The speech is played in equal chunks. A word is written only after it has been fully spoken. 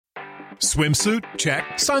Swimsuit? Check.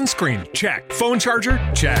 Sunscreen? Check. Phone charger?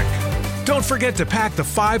 Check. Don't forget to pack the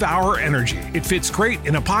 5-Hour Energy. It fits great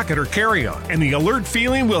in a pocket or carry-on, and the alert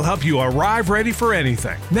feeling will help you arrive ready for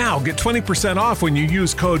anything. Now get 20% off when you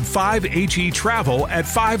use code 5HETRAVEL at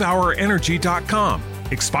 5hourenergy.com.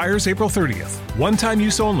 Expires April 30th. One-time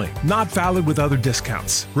use only. Not valid with other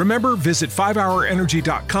discounts. Remember, visit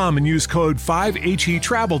 5hourenergy.com and use code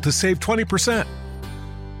 5HETRAVEL to save 20%.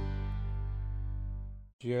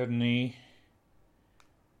 Journey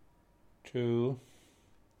to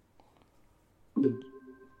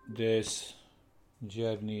this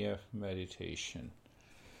journey of meditation.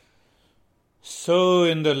 So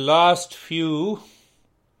in the last 3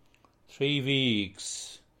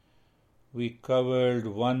 weeks, we covered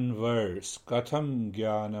one verse, Katham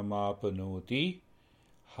Jnanam Apnoti,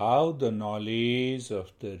 how the knowledge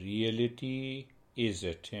of the reality is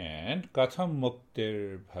attained, Katham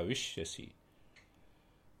Muktir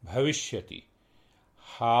Bhavishyati,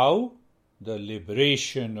 how the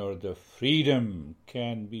liberation or the freedom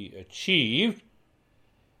can be achieved,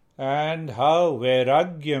 and how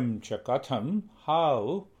Vairagyam Chakatham,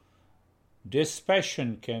 how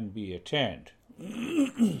dispassion can be attained.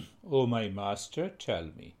 O my master, tell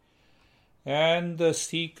me. And the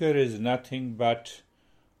seeker is nothing but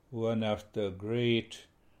one of the great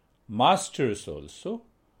masters also,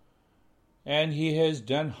 and he has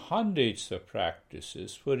done hundreds of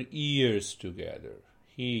practices for years together.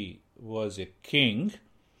 He was a king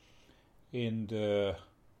in the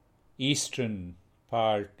eastern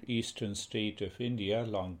state of India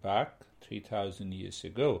long back, 3,000 years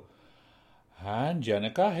ago. And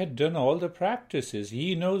Janaka had done all the practices.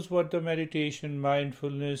 He knows what the meditation,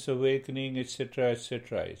 mindfulness, awakening, etc.,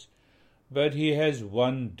 etc. is. But he has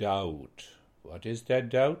one doubt. What is that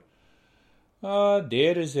doubt?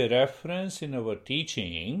 There is a reference in our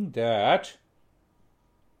teaching that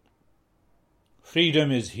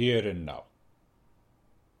freedom is here and now.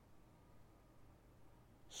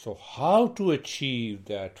 So how to achieve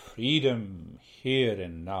that freedom here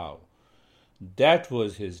and now? That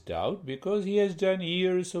was his doubt, because he has done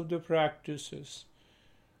years of the practices.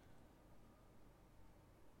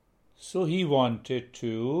 So he wanted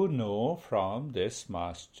to know from this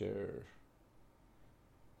master.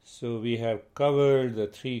 So we have covered the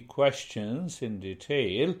 3 questions in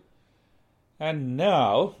detail, and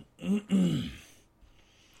now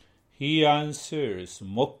he answers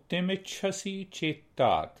Muktim-ichhasi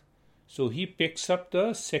Chettat. So he picks up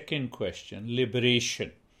the second question,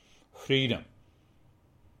 liberation, freedom.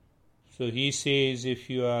 So he says, if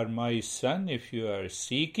you are my son, if you are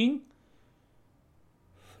seeking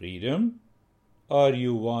freedom, or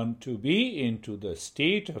you want to be into the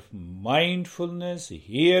state of mindfulness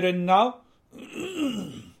here and now,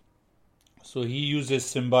 so he uses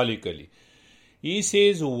symbolically. He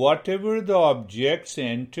says, whatever the objects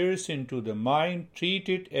enters into the mind, treat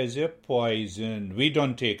it as a poison. We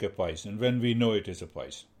don't take a poison when we know it is a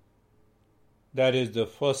poison. That is the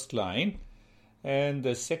first line. And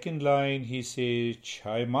the second line, he says,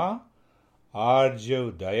 Chaima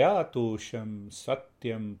Arjav Dayatosham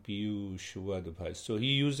Satyam Piyush Vadbhas. So he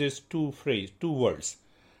uses two words,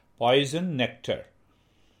 poison, nectar.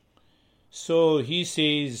 So he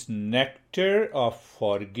says nectar of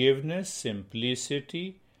forgiveness,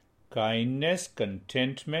 simplicity, kindness,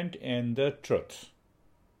 contentment, and the truth.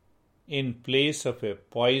 In place of a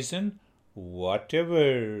poison,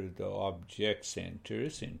 whatever the objects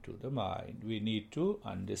enters into the mind. We need to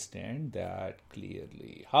understand that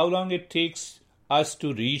clearly. How long it takes us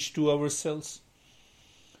to reach to ourselves?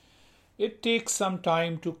 It takes some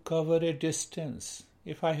time to cover a distance.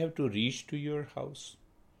 If I have to reach to your house,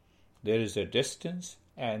 there is a distance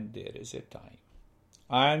and there is a time.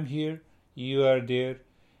 I am here, you are there.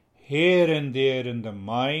 Here and there in the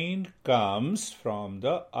mind comes from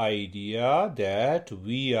the idea that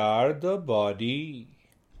we are the body.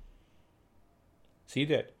 See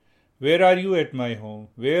that? Where are you? At my home.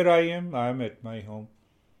 Where I am at my home.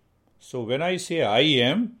 So when I say I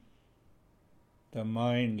am, the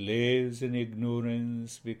mind lives in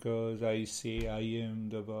ignorance because I say I am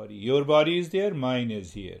the body. Your body is there, mine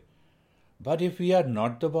is here. But if we are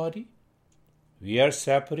not the body, we are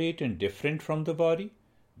separate and different from the body,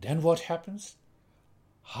 then what happens?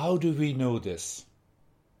 How do we know this?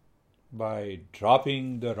 By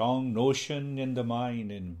dropping the wrong notion in the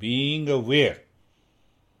mind and being aware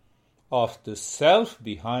of the self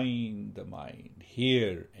behind the mind,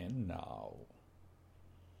 here and now.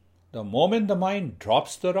 The moment the mind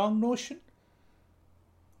drops the wrong notion,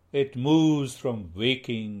 it moves from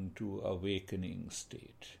waking to awakening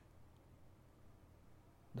state.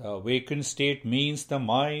 The awakened state means the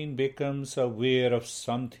mind becomes aware of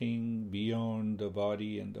something beyond the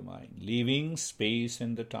body and the mind, leaving space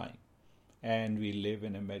and the time, and we live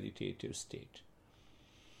in a meditative state.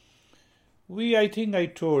 I think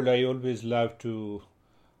I always love to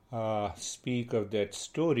speak of that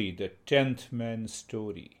story, the 10th man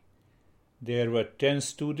story. There were 10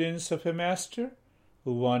 students of a master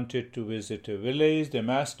who wanted to visit a village. The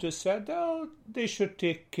master said, they should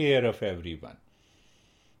take care of everyone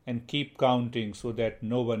and keep counting so that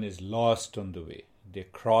no one is lost on the way. They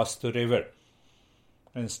crossed the river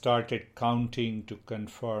and started counting to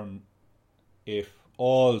confirm if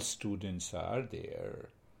all students are there.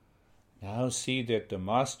 Now see that the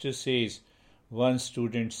master says, one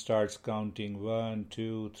student starts counting 1,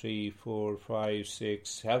 2, 3, 4, 5, 6,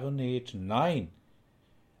 7, 8, 9.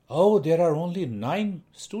 Oh, there are only 9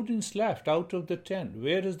 students left out of the 10.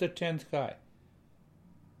 Where is the 10th guy?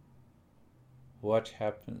 What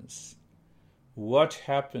happens? What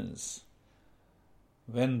happens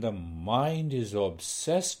when the mind is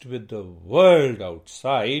obsessed with the world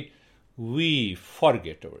outside? We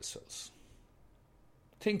forget ourselves.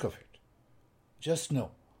 Think of it. Just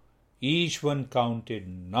know. Each one counted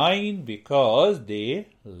 9 because they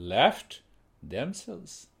left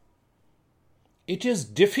themselves. It is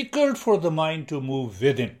difficult for the mind to move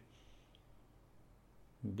within.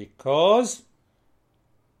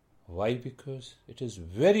 Why? Because it is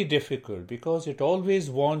very difficult. Because it always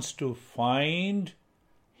wants to find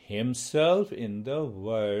himself in the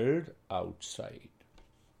world outside.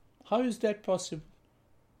 How is that possible?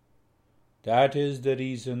 That is the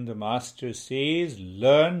reason the master says,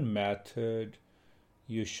 learn method.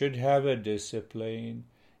 You should have a discipline.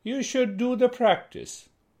 You should do the practice.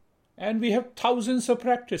 And we have thousands of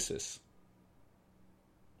practices.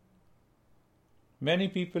 Many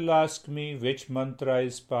people ask me which mantra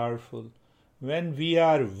is powerful. When we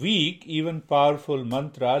are weak, even powerful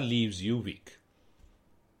mantra leaves you weak.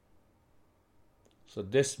 So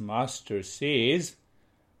this master says,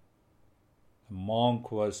 a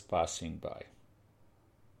monk was passing by,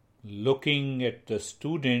 looking at the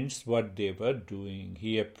students, what they were doing.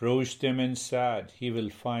 He approached them and said, he will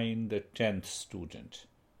find the 10th student.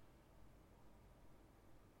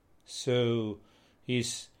 So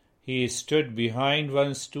he stood behind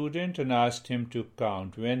one student and asked him to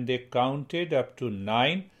count. When they counted up to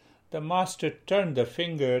 9, the master turned the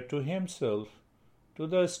finger to himself, to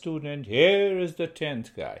the student. Here is the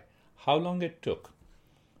 10th guy. How long it took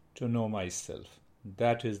to know myself?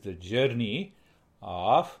 That is the journey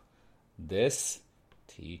of this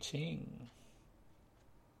teaching.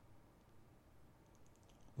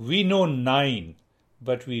 We know 9,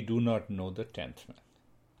 but we do not know the 10th man.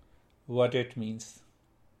 What it means?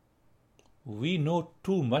 We know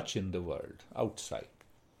too much in the world outside,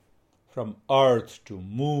 from Earth to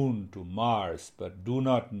Moon to Mars, but do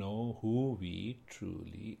not know who we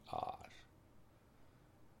truly are.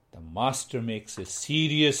 The master makes a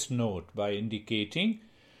serious note by indicating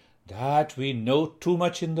that we know too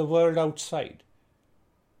much in the world outside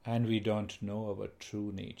and we don't know our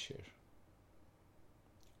true nature.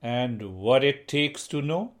 And what it takes to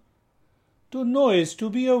know? To know is to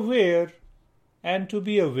be aware. And to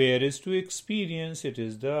be aware is to experience. It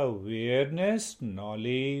is the awareness,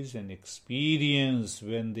 knowledge, and experience.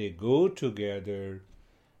 When they go together,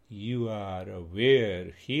 you are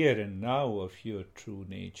aware here and now of your true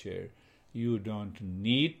nature. You don't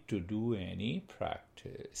need to do any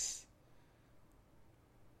practice.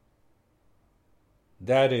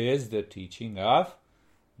 That is the teaching of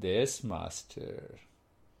this master.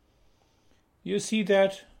 You see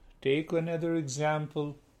that? Take another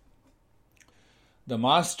example. The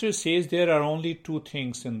master says there are only 2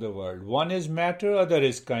 things in the world. One is matter, other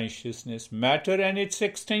is consciousness. Matter and its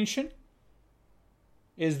extension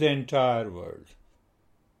is the entire world.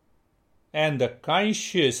 And the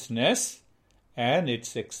consciousness and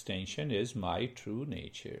its extension is my true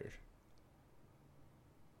nature.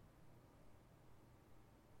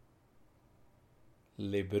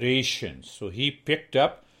 Liberation. So he picked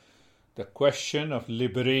up the question of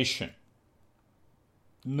liberation.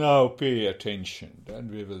 Now pay attention,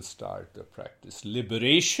 then we will start the practice.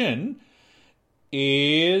 Liberation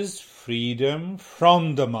is freedom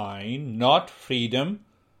from the mind, not freedom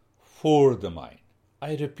for the mind.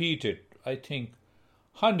 I repeat it, I think,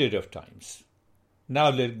 100 of times. Now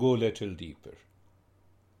let's go a little deeper.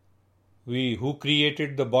 Who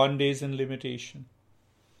created the bondage and limitation?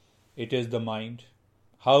 It is the mind.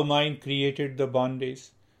 How mind created the bondage?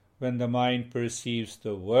 When the mind perceives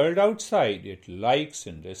the world outside, it likes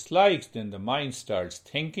and dislikes, then the mind starts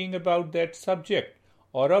thinking about that subject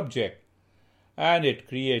or object, and it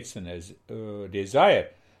creates a desire.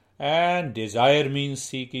 And desire means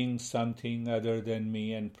seeking something other than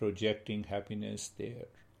me and projecting happiness there.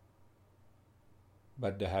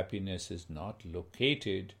 But the happiness is not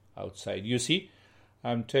located outside. You see,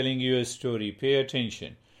 I'm telling you a story. Pay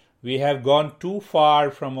attention. We have gone too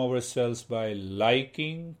far from ourselves by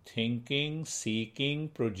liking, thinking, seeking,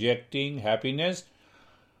 projecting happiness.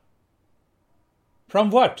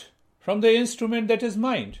 From what? From the instrument that is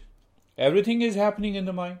mind. Everything is happening in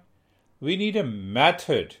the mind. We need a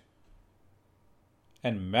method.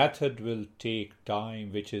 And method will take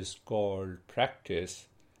time, which is called practice,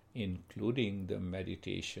 including the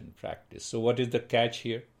meditation practice. So what is the catch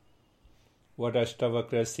here? What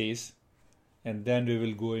Ashtavakra says? And then we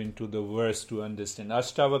will go into the verse to understand.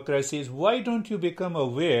 Ashtavakra says, why don't you become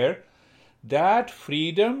aware that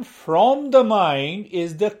freedom from the mind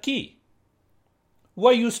is the key?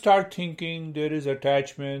 Why you start thinking there is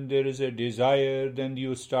attachment, there is a desire, then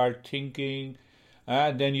you start thinking,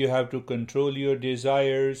 and then you have to control your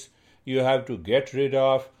desires, you have to get rid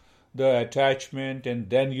of the attachment, and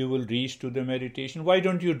then you will reach to the meditation. Why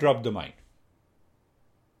don't you drop the mind?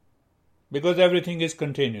 Because everything is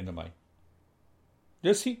contained in the mind.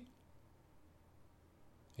 Just see.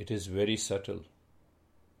 It is very subtle.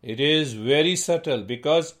 It is very subtle,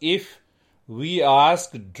 because if we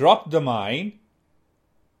ask, drop the mind,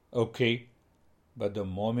 okay, but the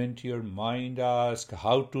moment your mind asks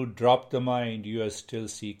how to drop the mind, you are still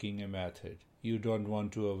seeking a method. You don't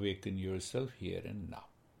want to awaken yourself here and now.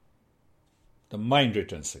 The mind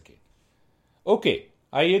returns again. Okay,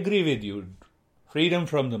 I agree with you. Freedom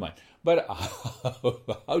from the mind. But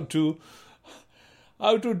how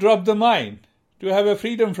to drop the mind? To have a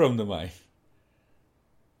freedom from the mind.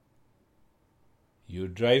 You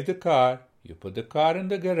drive the car, you put the car in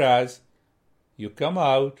the garage, you come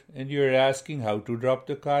out and you're asking how to drop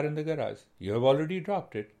the car in the garage. You have already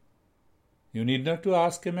dropped it. You need not to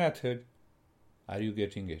ask a method. Are you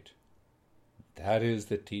getting it? That is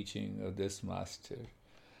the teaching of this master.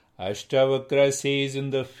 Ashtavakra says, in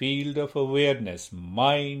the field of awareness,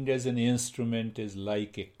 mind as an instrument is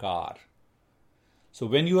like a car. So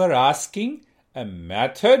when you are asking a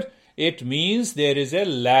method, it means there is a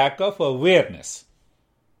lack of awareness.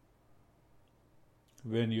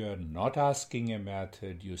 When you are not asking a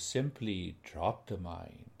method, you simply drop the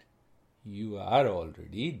mind. You are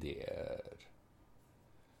already there.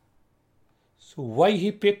 So why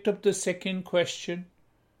he picked up the second question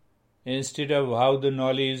instead of how the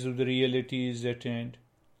knowledge of the reality is attained?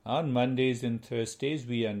 On Mondays and Thursdays,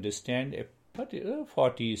 we understand a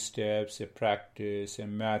 40 steps, a practice, a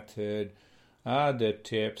method, the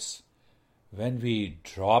tips. When we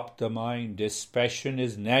drop the mind, dispassion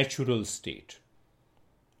is natural state.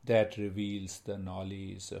 That reveals the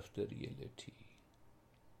knowledge of the reality.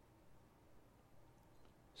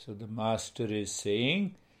 So the master is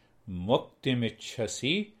saying,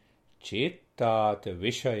 Muktim-ichhasi chetat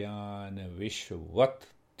vishayan vishvat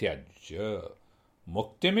tyajya.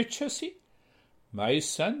 Muktim-ichhasi? My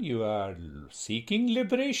son, you are seeking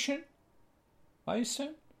liberation? My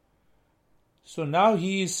son? So now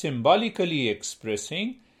he is symbolically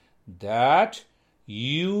expressing that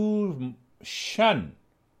you shun,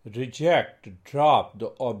 reject, drop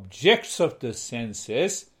the objects of the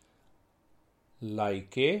senses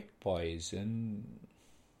like a poison.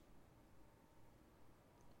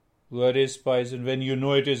 What is poison? When you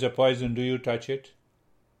know it is a poison, do you touch it?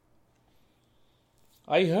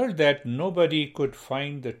 I heard that nobody could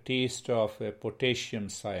find the taste of a potassium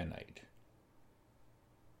cyanide.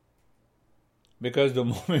 Because the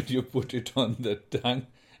moment you put it on the tongue,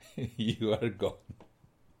 you are gone.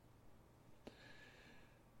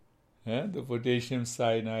 The potassium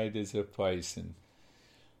cyanide is a poison.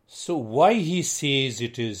 So why he says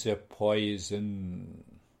it is a poison?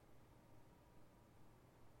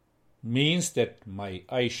 Means that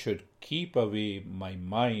I should keep away my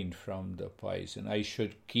mind from the poison. I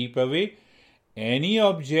should keep away any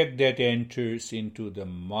object that enters into the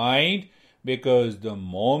mind, because the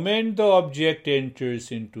moment the object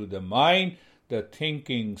enters into the mind, the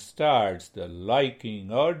thinking starts, the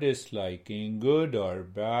liking or disliking, good or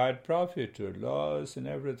bad, profit or loss, and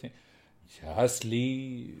everything. Just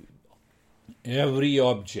leave every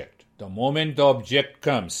object. The moment the object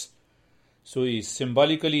comes, so he's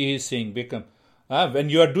saying, become. When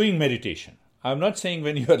you are doing meditation, I'm not saying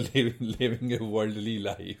when you are living a worldly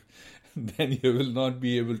life, then you will not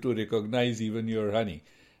be able to recognize even your honey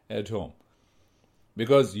at home.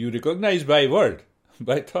 Because you recognize by word,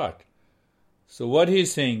 by thought. So what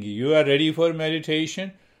he's saying, you are ready for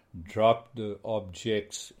meditation, drop the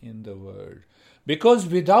objects in the world. Because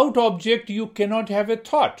without object, you cannot have a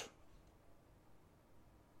thought.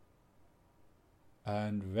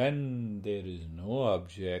 And when there is no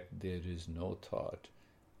object, there is no thought,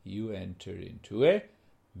 you enter into a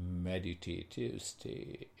meditative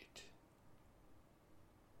state.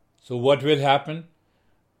 So what will happen?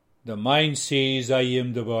 The mind says, I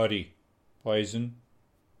am the body. Poison.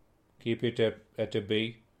 Keep it at a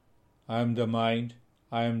bay. I am the mind.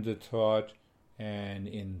 I am the thought. And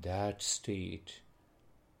in that state,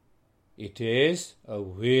 it is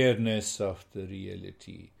awareness of the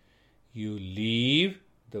reality. You leave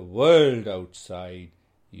the world outside.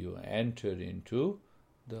 You enter into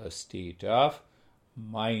the state of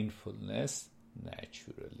mindfulness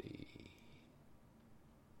naturally.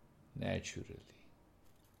 Naturally.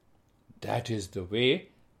 That is the way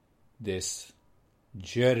this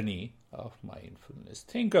journey of mindfulness.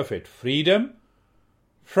 Think of it. Freedom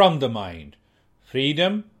from the mind.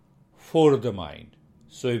 Freedom for the mind.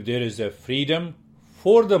 So if there is a freedom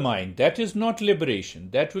for the mind, that is not liberation.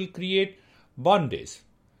 That will create bondage.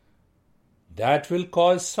 That will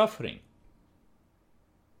cause suffering.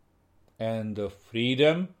 And the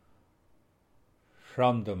freedom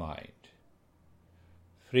from the mind.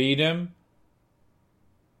 Freedom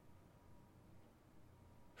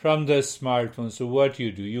from the smartphone. So what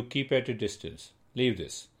you do? You keep at a distance. Leave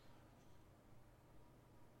this.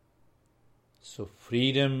 So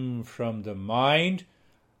freedom from the mind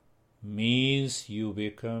means you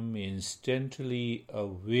become instantly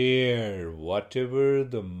aware. Whatever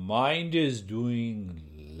the mind is doing,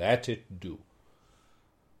 let it do.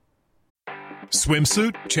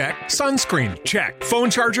 Swimsuit? Check. Sunscreen? Check. Phone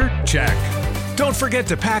charger? Check. Don't forget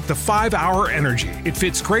to pack the 5-Hour Energy. It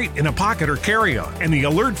fits great in a pocket or carry-on, and the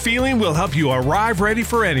alert feeling will help you arrive ready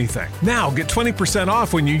for anything. Now get 20%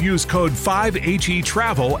 off when you use code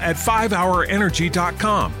 5HETRAVEL at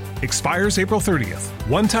 5hourenergy.com. Expires April 30th.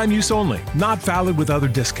 One-time use only. Not valid with other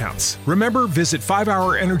discounts. Remember, visit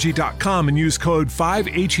 5hourenergy.com and use code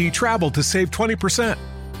 5HETRAVEL to save 20%.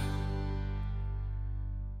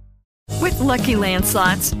 With Lucky Land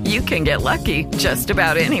Slots, you can get lucky just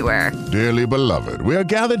about anywhere. Dearly beloved, we are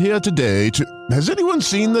gathered here today to... Has anyone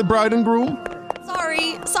seen the bride and groom?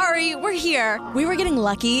 Sorry, we're here. We were getting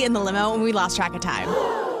lucky in the limo and we lost track of time.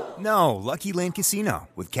 No, Lucky Land Casino,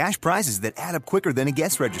 with cash prizes that add up quicker than a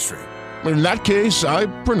guest registry. In that case, I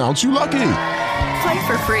pronounce you lucky. Play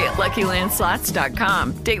for free at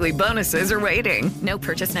LuckyLandSlots.com. Daily bonuses are waiting. No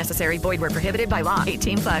purchase necessary. Void where prohibited by law.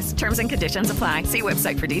 18+. Terms and conditions apply. See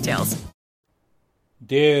website for details.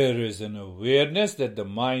 There is an awareness that the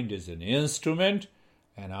mind is an instrument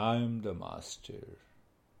and I am the master.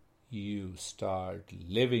 You start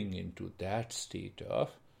living into that state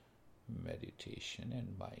of meditation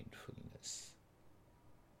and mindfulness.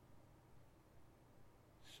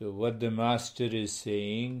 So what the master is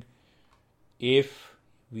saying, if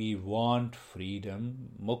we want freedom,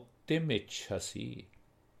 muktim ichhasi,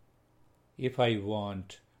 if I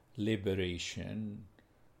want liberation,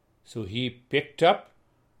 so he picked up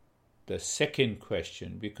the second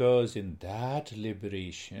question, because in that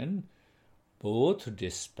liberation, both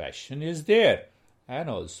dispassion is there and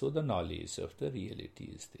also the knowledge of the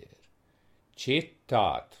reality is there.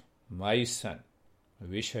 Chetat, my son,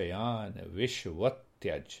 Vishayan,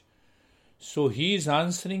 Vishwatyaj. So he is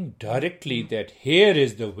answering directly that here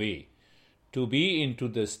is the way to be into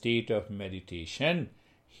the state of meditation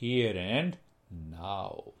here and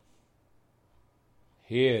now.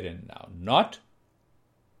 Here and now, not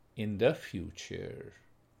in the future.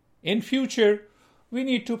 In future, we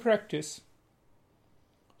need to practice.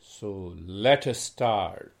 So let us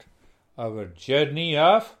start our journey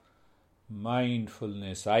of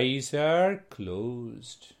mindfulness. Eyes are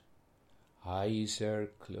closed. Eyes are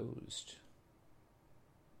closed.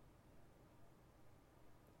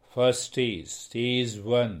 First stage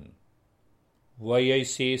 1. Why I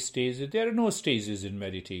say stages? There are no stages in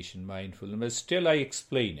meditation, mindfulness, but still I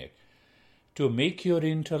explain it. To make your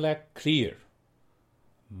intellect clear.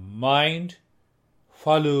 Mind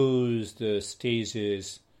follows the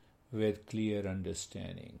stages with clear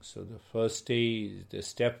understanding. So the first stage, the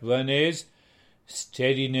step 1 is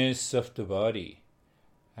steadiness of the body.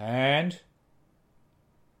 And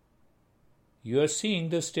you are seeing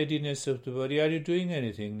the steadiness of the body. Are you doing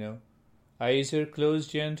anything now? Eyes are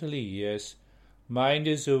closed gently, yes. Mind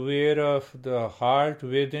is aware of the heart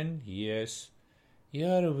within, yes. You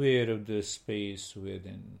are aware of the space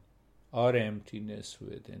within or emptiness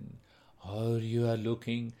within. Or you are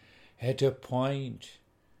looking at a point.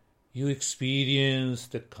 You experience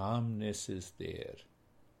the calmness is there.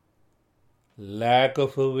 Lack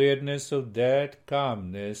of awareness of that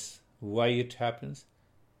calmness, why it happens?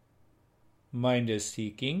 Mind is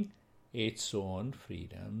seeking its own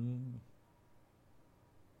freedom.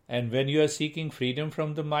 And when you are seeking freedom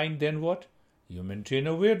from the mind, then what? You maintain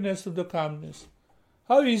awareness of the calmness.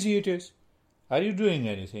 How easy it is. Are you doing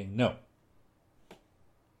anything? No.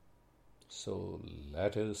 So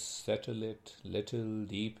let us settle it little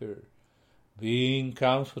deeper. Being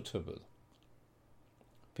comfortable.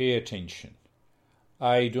 Pay attention.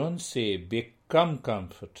 I don't say become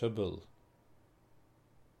comfortable.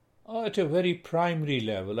 At a very primary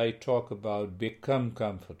level, I talk about become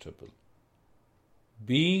comfortable.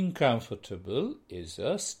 Being comfortable is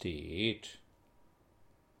a state.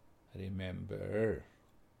 Remember.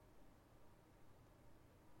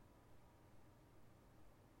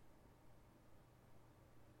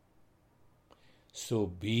 So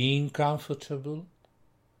being comfortable,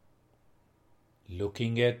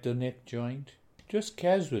 looking at the neck joint, just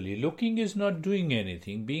casually. Looking is not doing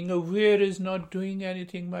anything. Being aware is not doing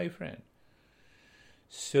anything, my friend.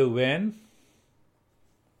 So when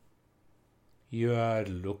you are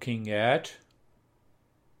looking at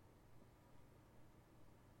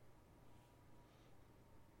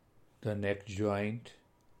the neck joint,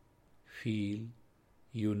 feel,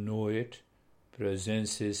 you know it,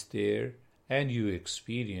 presence is there, and you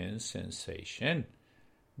experience sensation,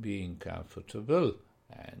 being comfortable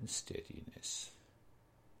and steadiness.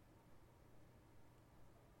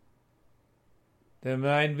 The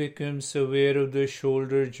mind becomes aware of the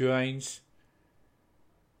shoulder joints.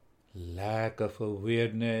 Lack of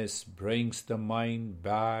awareness brings the mind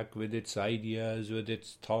back with its ideas, with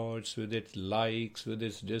its thoughts, with its likes, with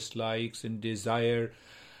its dislikes and desire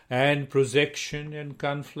and projection and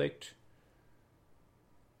conflict.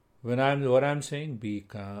 What I'm saying, be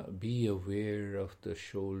aware of the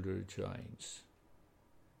shoulder joints.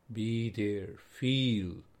 Be there,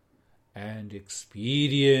 feel and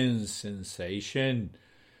experience sensation,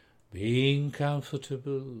 being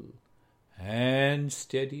comfortable and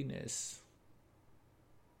steadiness.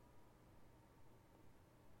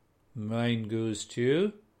 Mind goes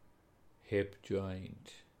to hip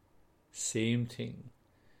joint. Same thing.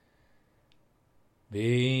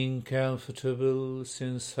 Being comfortable,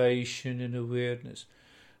 sensation and awareness.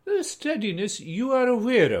 The steadiness, you are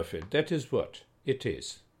aware of it. That is what it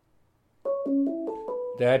is.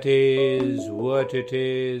 That is what it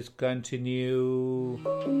is. Continue.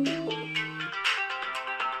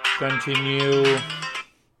 Continue.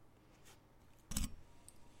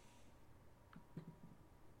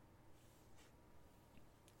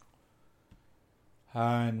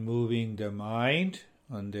 And moving the mind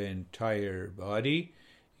on the entire body,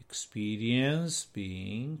 experience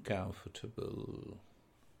being comfortable.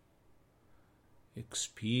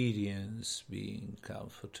 Experience being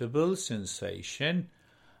comfortable, sensation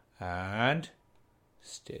and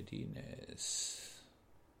steadiness.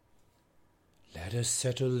 Let us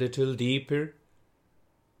settle a little deeper.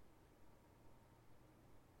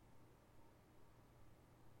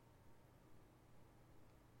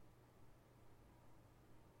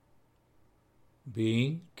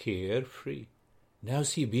 Being carefree. Now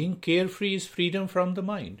see, being carefree is freedom from the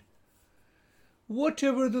mind.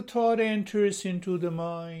 Whatever the thought enters into the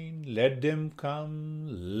mind, let them come,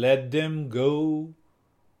 let them go.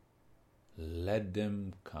 Let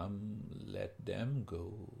them come, let them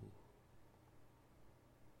go.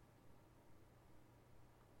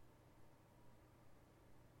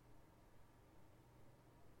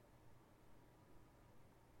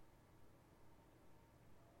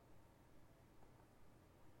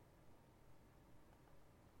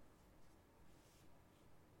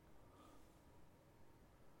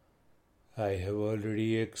 I have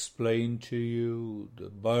already explained to you the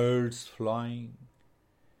birds flying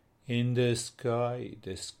in the sky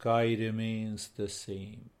remains the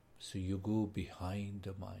same. So you go behind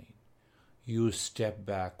the mind. You step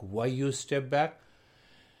back. Why you step back?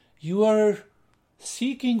 You are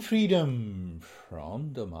seeking freedom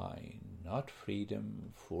from the mind, not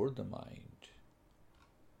freedom for the mind.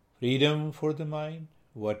 Freedom for the mind.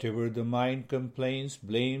 Whatever the mind complains,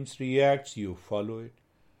 blames, reacts, you follow it.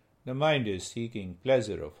 The mind is seeking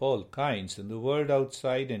pleasure of all kinds in the world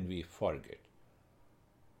outside, and we forget.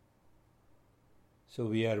 So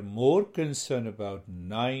we are more concerned about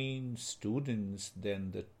 9 students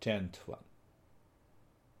than the 10th one.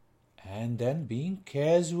 And then being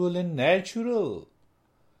casual and natural.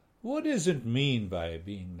 What does it mean by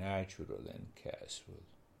being natural and casual?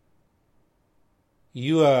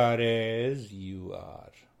 You are as you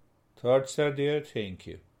are. Thoughts are there, thank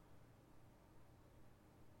you.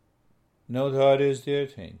 No thought is there,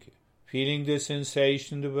 thank you. Feeling the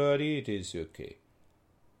sensation in the body, it is okay.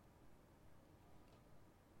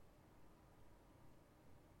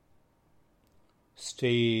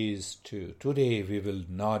 stays 2. Today we will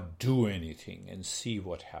not do anything and see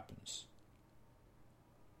what happens.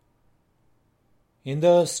 In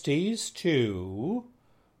the stage 2,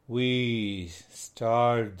 we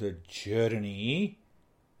start the journey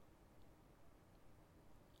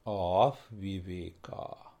of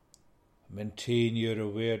Viveka. Maintain your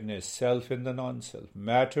awareness, self and the non-self,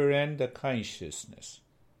 matter and the consciousness.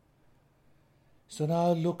 So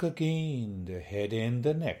now look again, the head and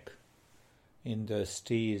the neck. In the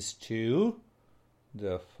stage 2,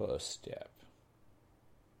 the first step.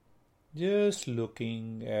 Just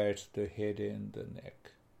looking at the head and the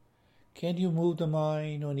neck. Can you move the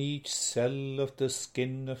mind on each cell of the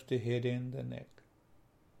skin of the head and the neck?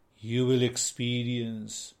 You will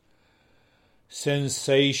experience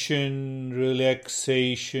sensation,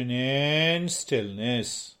 relaxation, and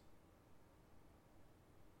stillness.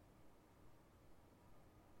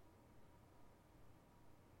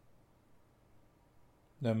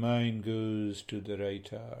 The mind goes to the right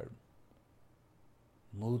arm.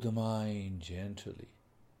 Move the mind gently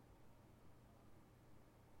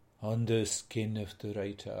on the skin of the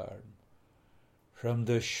right arm, from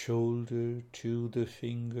the shoulder to the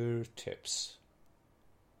fingertips.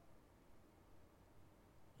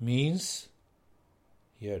 Means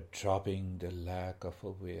you're dropping the lack of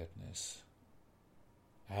awareness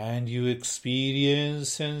and you experience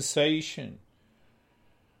sensation,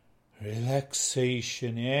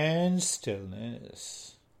 relaxation, and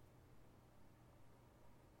stillness.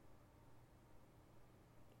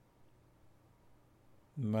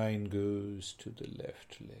 Mind goes to the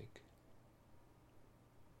left leg.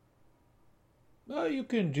 Now you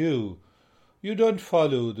don't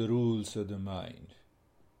follow the rules of the mind.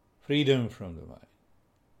 Freedom from the mind.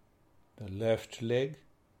 The left leg,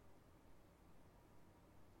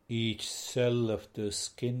 each cell of the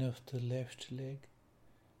skin of the left leg,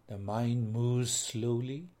 the mind moves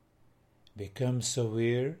slowly, becomes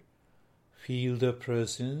aware, feel the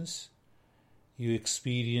presence. You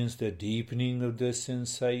experience the deepening of the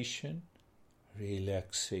sensation,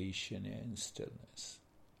 relaxation, and stillness.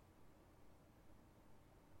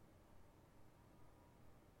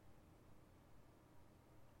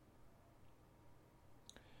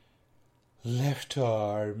 Left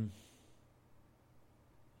arm,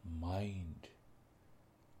 mind,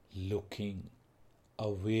 looking,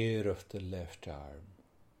 aware of the left arm.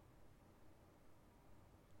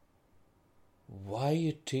 Why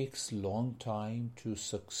it takes long time to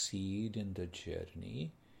succeed in the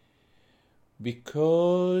journey?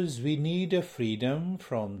 Because we need a freedom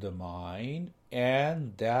from the mind,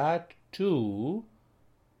 and that too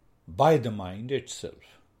by the mind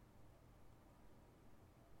itself.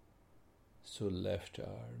 So left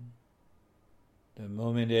arm, the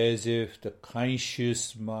moment as if the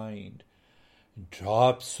conscious mind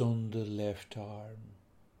drops on the left arm,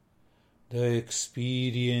 the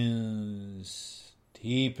experience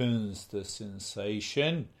deepens the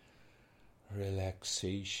sensation,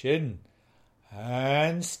 relaxation,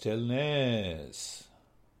 and stillness.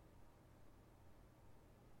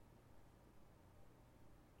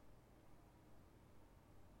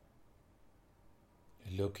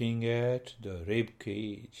 Looking at the rib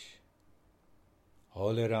cage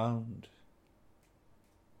all around.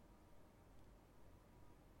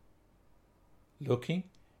 Looking,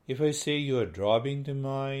 if I say you are dropping the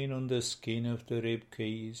mind on the skin of the rib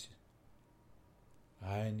cage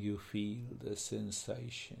and you feel the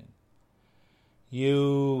sensation.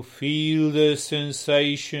 You feel the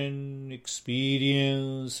sensation,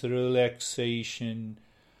 experience relaxation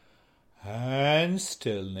and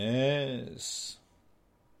stillness.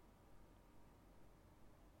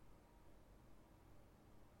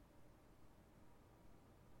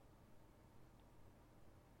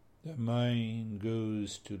 The mind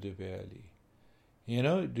goes to the belly.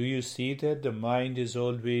 Do you see that the mind is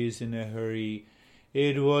always in a hurry?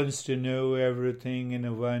 It wants to know everything in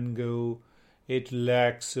a one go. It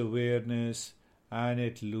lacks awareness and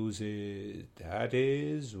it loses. That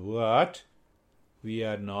is what we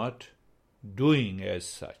are not doing as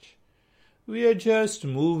such. We are just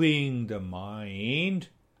moving the mind.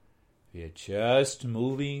 We are just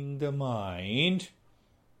moving the mind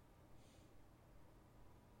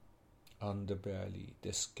on the belly,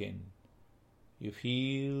 the skin. You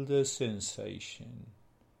feel the sensation.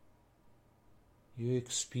 You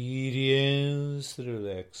experience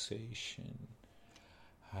relaxation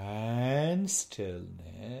and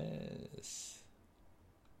stillness.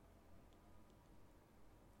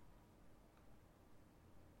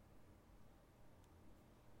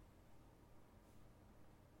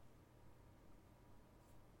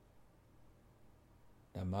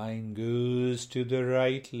 The mind goes to the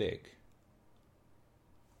right leg.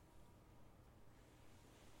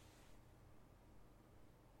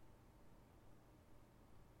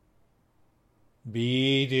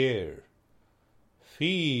 Be there.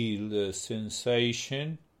 Feel the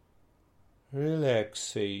sensation,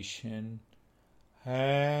 relaxation,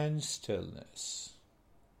 and stillness.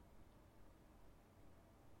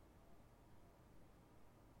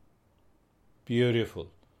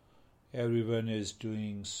 Beautiful. Everyone is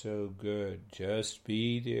doing so good. Just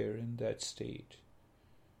be there in that state.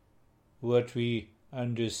 What we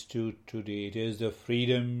understood today, it is the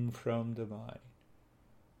freedom from the mind.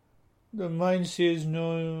 The mind says,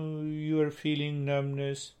 no, you are feeling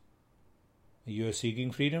numbness. You are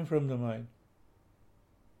seeking freedom from the mind.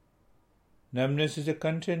 Numbness is a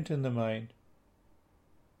content in the mind.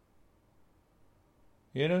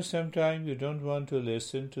 You know, sometimes you don't want to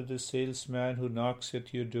listen to the salesman who knocks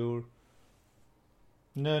at your door.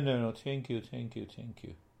 No, thank you.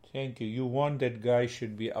 You want that guy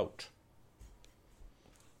should be out.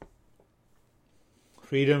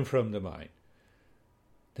 Freedom from the mind.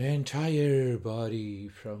 The entire body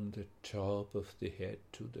from the top of the head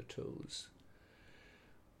to the toes.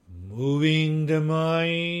 Moving the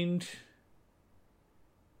mind.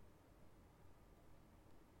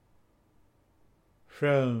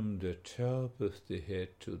 From the top of the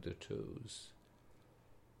head to the toes.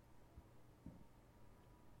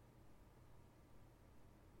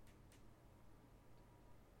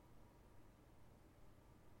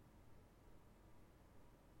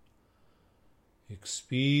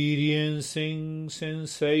 Experiencing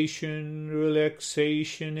sensation,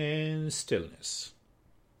 relaxation, and stillness.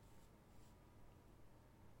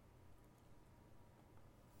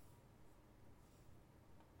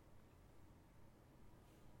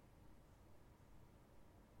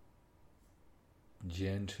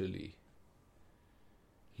 Gently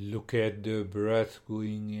look at the breath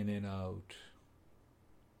going in and out.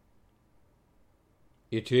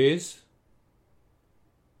 It is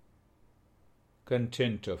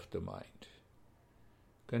content of the mind.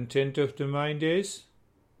 Content of the mind is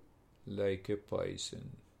like a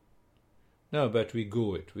poison. No, but we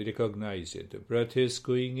go it, we recognize it. The breath is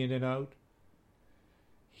going in and out.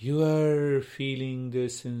 You are feeling the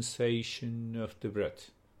sensation of the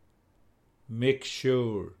breath. Make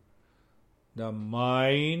sure the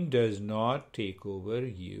mind does not take over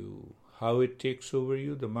you. How it takes over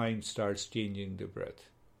you? The mind starts changing the breath.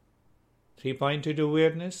 Three-pointed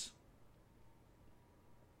awareness.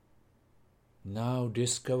 Now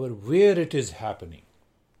discover where it is happening.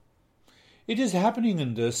 It is happening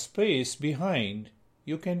in the space behind.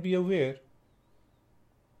 You can be aware.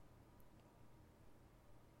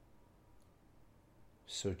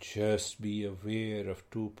 So just be aware of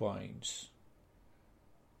 2 points.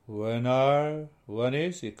 One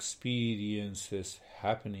is experiences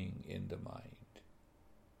happening in the mind.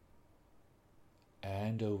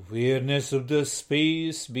 And awareness of the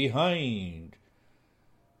space behind.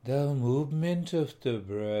 The movement of the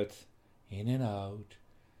breath in and out,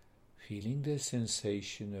 feeling the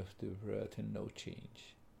sensation of the breath and no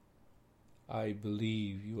change. I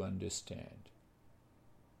believe you understand.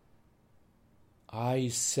 I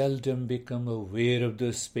seldom become aware of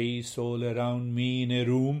the space all around me in a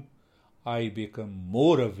room. I become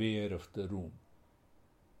more aware of the room.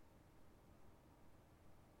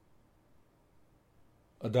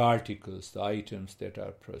 The articles, the items that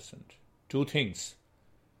are present. 2 things.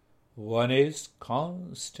 One is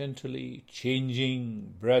constantly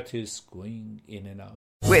changing, breath is going in and out.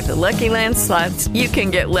 With the Lucky Land Slots, you can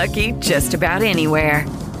get lucky just about anywhere.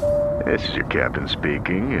 This is your captain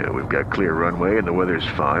speaking. We've got clear runway and the weather's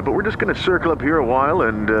fine, but we're just going to circle up here a while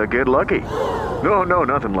and get lucky. No,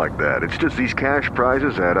 nothing like that. It's just these cash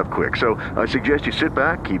prizes add up quick. So I suggest you sit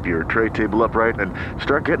back, keep your tray table upright, and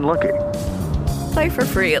start getting lucky. Play for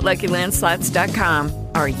free at LuckyLandSlots.com.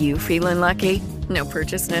 Are you feeling lucky? No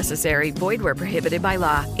purchase necessary. Void where prohibited by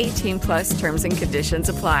law. 18+ terms and conditions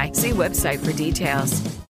apply. See website for details.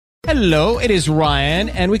 Hello, it is Ryan,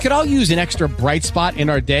 and we could all use an extra bright spot in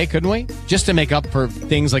our day, couldn't we? Just to make up for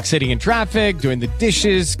things like sitting in traffic, doing the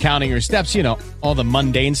dishes, counting your steps, all the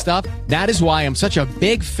mundane stuff. That is why I'm such a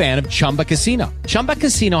big fan of Chumba Casino. Chumba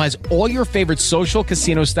Casino has all your favorite social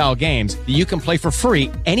casino-style games that you can play for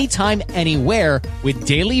free anytime, anywhere with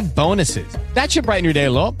daily bonuses. That should brighten your day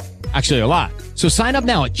a little. Actually, a lot. So sign up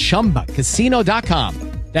now at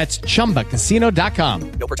ChumbaCasino.com. That's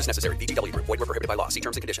ChumbaCasino.com. No purchase necessary. VGW Group. Void where prohibited by law. See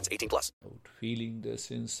terms and conditions. 18+. Feeling the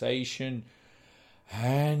sensation.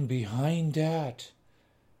 And behind that,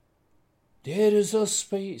 there is a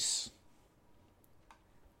space.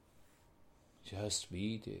 Just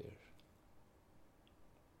be there.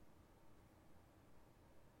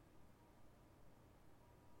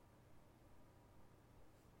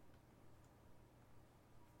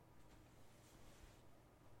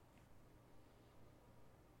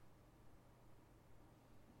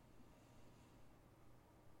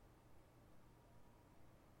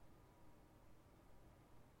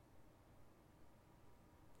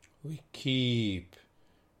 We keep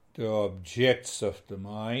the objects of the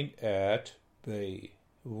mind at bay.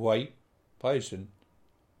 Why? Poison.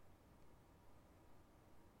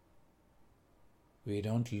 We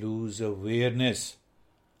don't lose awareness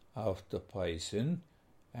of the poison,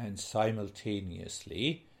 and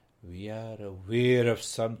simultaneously we are aware of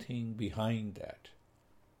something behind that.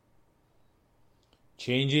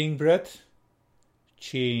 Changing breath,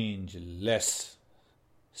 change less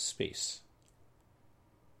space.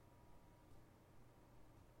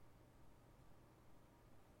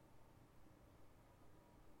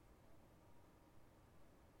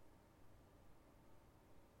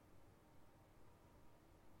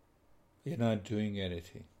 You're not doing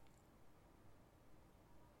anything.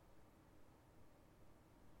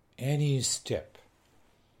 Any step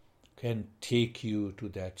can take you to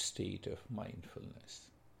that state of mindfulness.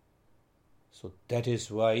 So that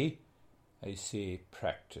is why I say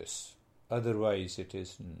practice. Otherwise, it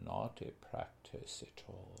is not a practice at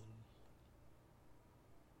all.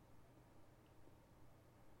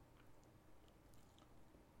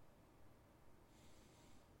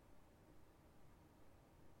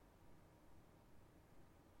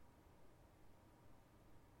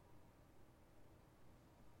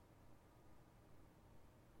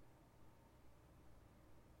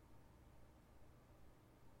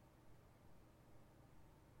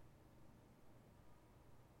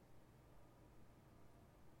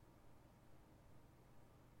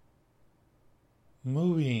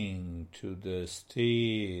 Moving to the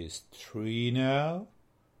stage 3 now,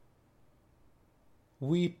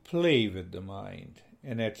 we play with the mind,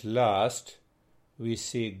 and at last we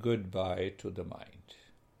say goodbye to the mind.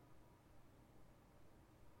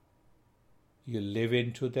 You live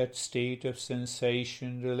into that state of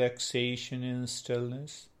sensation, relaxation, and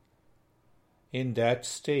stillness. In that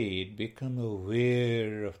state, become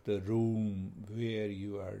aware of the room where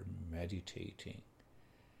you are meditating.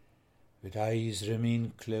 With eyes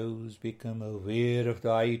remain closed, become aware of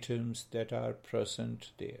the items that are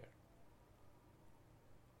present there.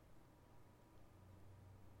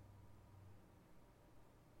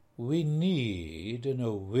 We need an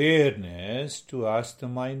awareness to ask the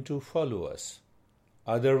mind to follow us.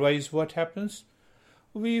 Otherwise, what happens?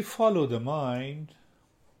 We follow the mind.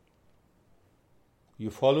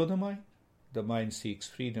 You follow the mind seeks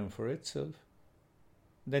freedom for itself.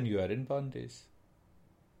 Then you are in bondage.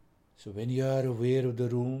 So when you are aware of the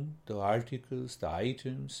room, the articles, the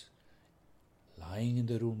items lying in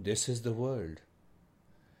the room, this is the world.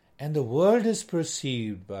 And the world is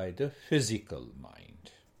perceived by the physical mind.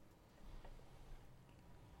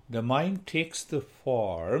 The mind takes the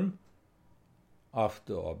form of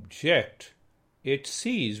the object it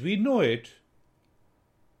sees. We know it.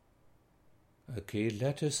 Okay,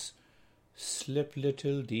 let us slip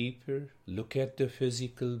little deeper. Look at the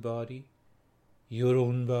physical body. Your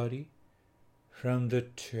own body, from the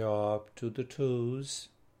top to the toes.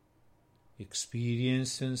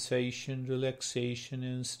 Experience sensation, relaxation,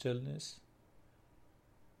 and stillness.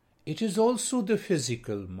 It is also the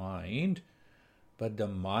physical mind, but the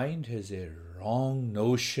mind has a wrong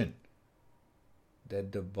notion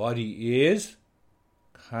that the body is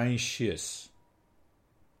conscious.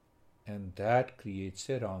 And that creates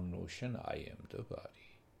a wrong notion, I am the body.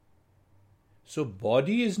 So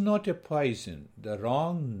body is not a poison. The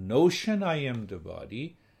wrong notion I am the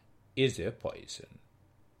body is a poison.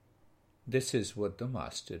 This is what the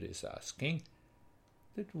master is asking.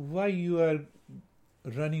 That why you are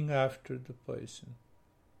running after the poison.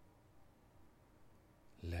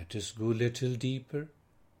 Let us go little deeper.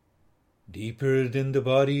 Deeper than the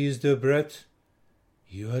body is the breath.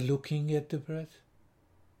 You are looking at the breath.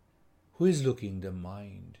 Who is looking? The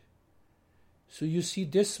mind. So you see,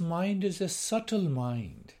 this mind is a subtle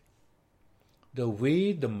mind. The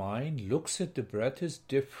way the mind looks at the breath is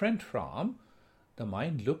different from the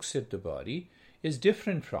mind looks at the body, is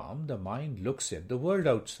different from the mind looks at the world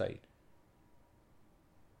outside.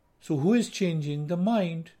 So who is changing? The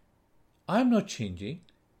mind. I'm not changing.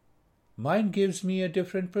 Mind gives me a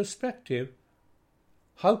different perspective.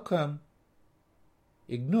 How come?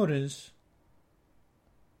 Ignorance.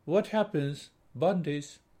 What happens?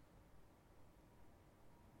 Bondage.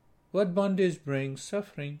 What bondage brings?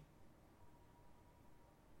 Suffering.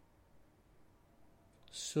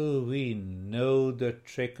 So we know the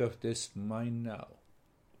trick of this mind now.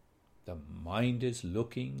 The mind is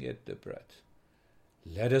looking at the breath.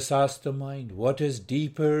 Let us ask the mind, what is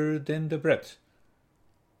deeper than the breath?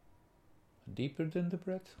 Deeper than the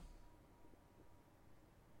breath?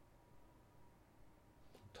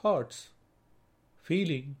 Thoughts,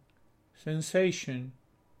 feeling, sensation.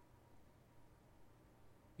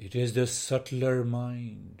 It is the subtler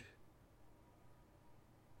mind.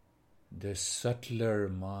 the subtler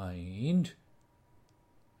mind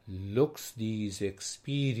looks these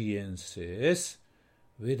experiences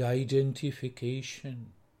with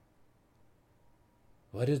identification.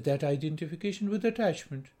 What is that identification? With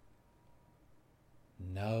attachment.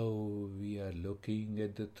 Now we are looking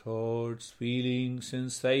at the thoughts, feelings,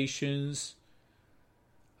 sensations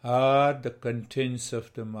are the contents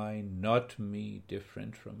of the mind, not me,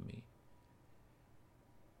 different from me.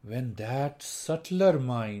 When that subtler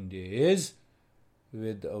mind is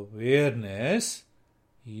with awareness,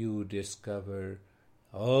 you discover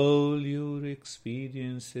all your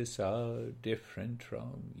experiences are different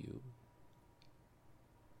from you.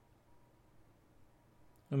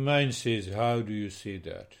 The mind says, how do you say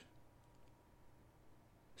that?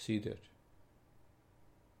 See that?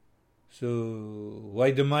 So,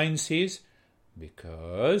 why the mind says?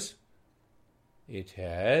 Because it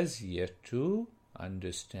has yet to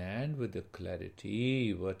understand with the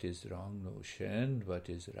clarity what is wrong notion, what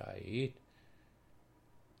is right,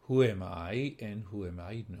 who am I and who am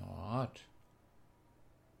I not.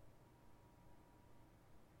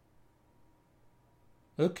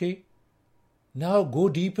 Okay, now go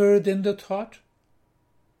deeper than the thought,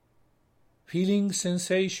 feeling,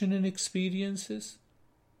 sensation and experiences.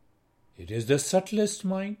 It is the subtlest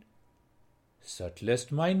mind.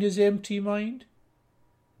 Subtlest mind is empty mind.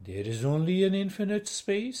 There is only an infinite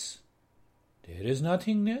space. There is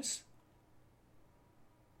nothingness.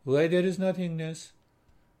 Why there is nothingness?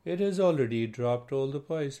 It has already dropped all the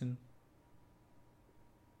poison.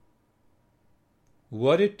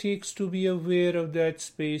 What it takes to be aware of that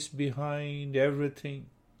space behind everything,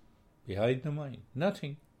 behind the mind?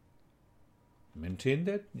 Nothing. Maintain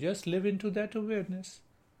that. Just live into that awareness.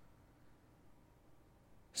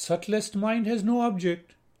 Subtlest mind has no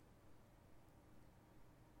object.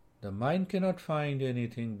 The mind cannot find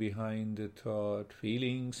anything behind the thought,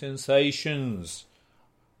 feeling, sensations,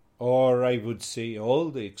 or I would say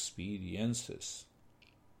all the experiences.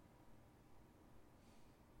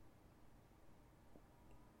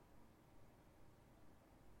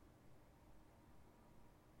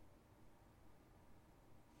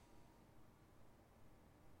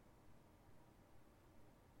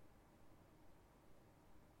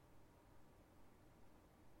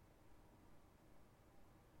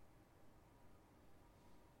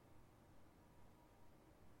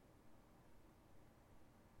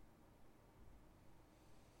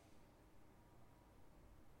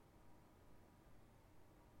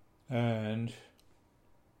 And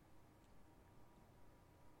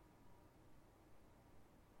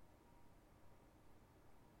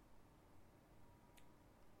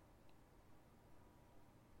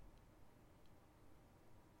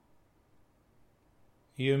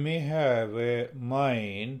you may have a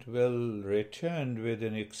mind well returned with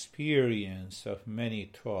an experience of many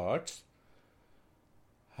thoughts,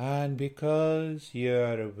 and because you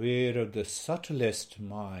are aware of the subtlest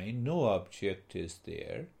mind, no object is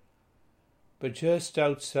there. But just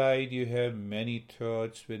outside you have many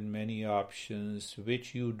thoughts with many options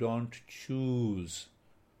which you don't choose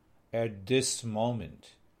at this moment.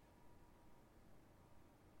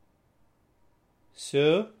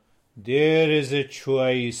 So, there is a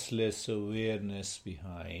choiceless awareness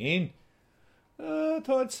behind.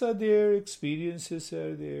 Thoughts are there, experiences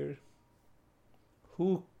are there.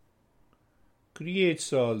 Who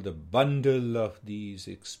creates all the bundle of these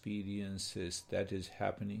experiences that is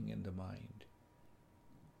happening in the mind?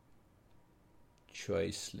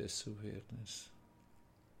 Choiceless awareness.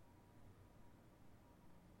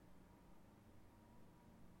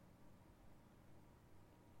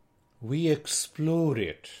 We explore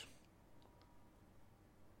it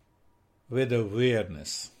with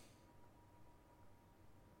awareness.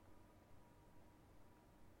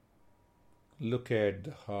 Look at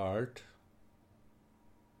the heart.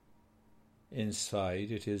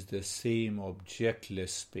 Inside it is the same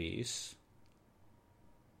objectless space.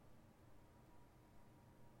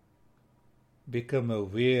 Become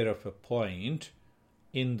aware of a point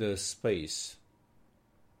in the space.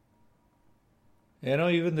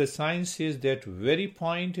 Even the science says that very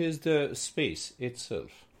point is the space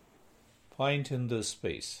itself. Point in the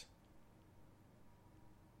space.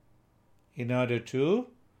 In order to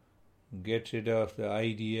get rid of the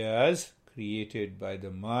ideas created by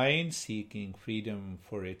the mind seeking freedom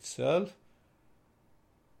for itself,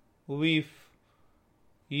 we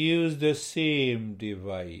use the same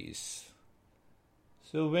device.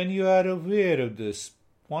 So when you are aware of this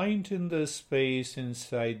point in the space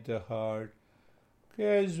inside the heart,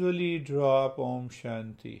 casually drop Om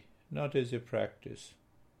Shanti, not as a practice.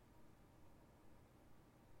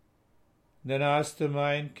 Then ask the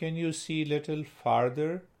mind, can you see little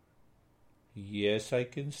farther Yes, I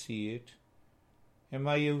can see it. Am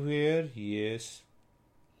I aware? Yes.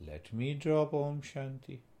 Let me drop Om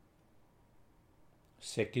Shanti.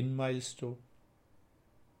 Second milestone.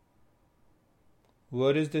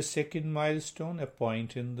 What is the second milestone? A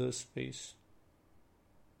point in the space.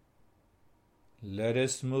 Let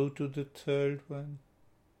us move to the third one.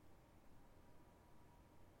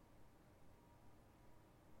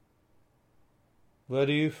 What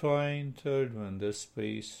do you find? Third one, the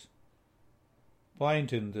space.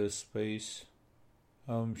 Point in the space.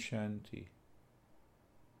 Om Shanti.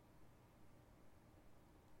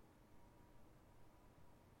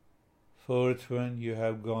 Fourth one, you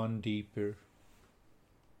have gone deeper.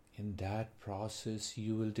 In that process,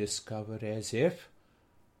 you will discover as if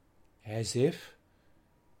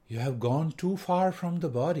you have gone too far from the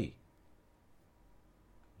body.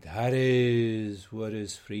 That is what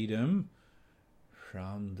is freedom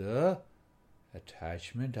from the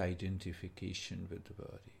attachment, identification with the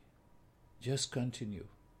body. Just continue.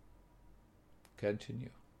 Continue.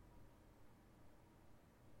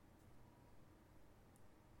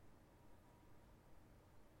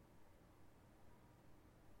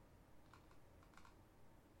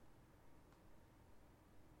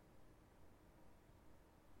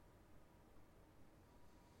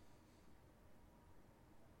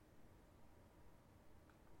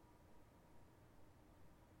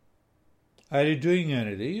 Are you doing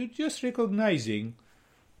anything? You're just recognizing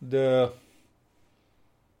the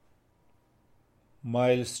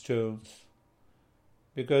milestones,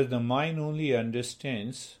 because the mind only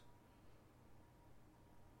understands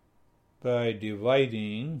by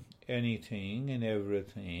dividing anything and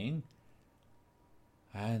everything,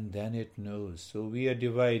 and then it knows. So we are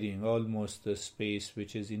dividing almost the space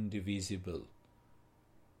which is indivisible.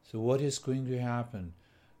 So what is going to happen?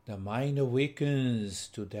 The mind awakens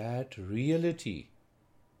to that reality.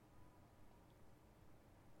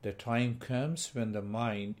 The time comes when the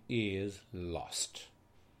mind is lost.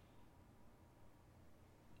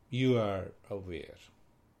 You are aware.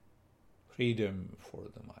 Freedom for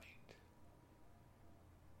the mind.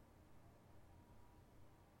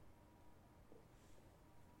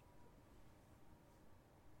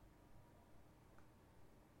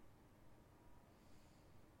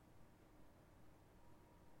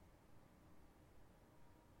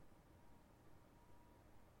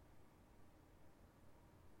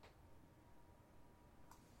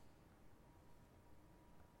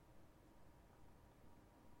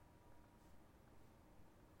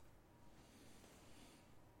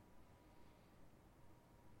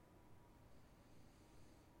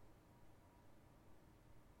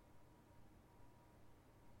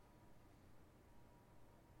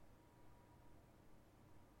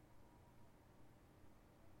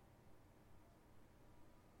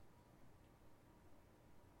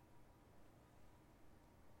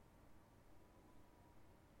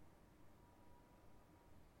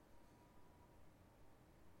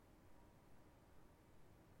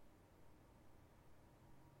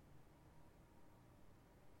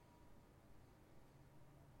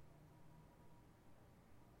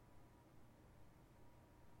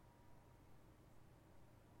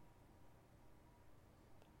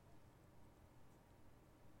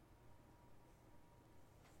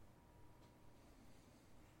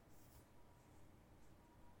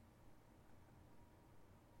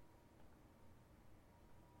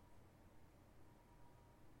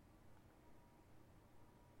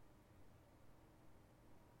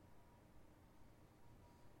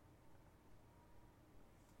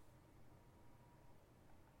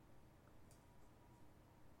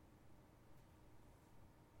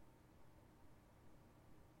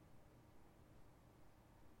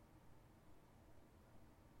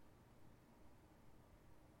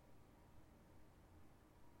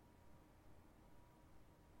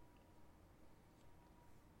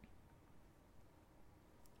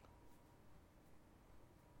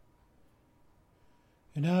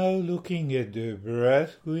 Now looking at the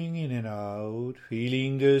breath going in and out,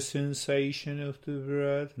 feeling the sensation of the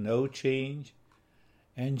breath, no change,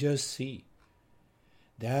 and just see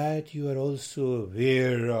that you are also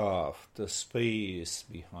aware of the space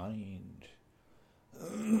behind.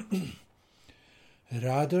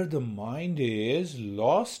 Rather, the mind is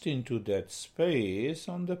lost into that space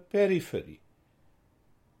on the periphery,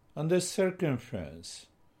 on the circumference.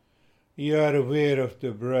 You are aware of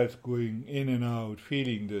the breath going in and out,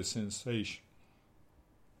 feeling the sensation.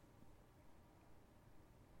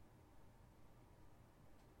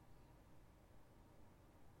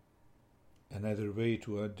 Another way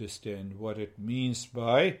to understand what it means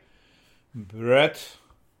by breath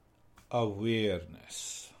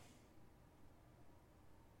awareness.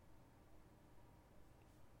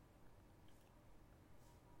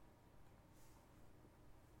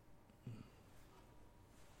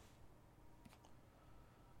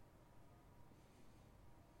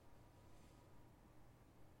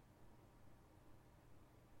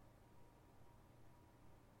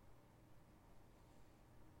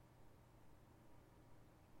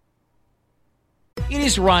 It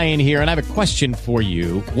is Ryan here, and I have a question for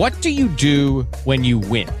you. What do you do when you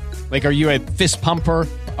win? Like, are you a fist pumper,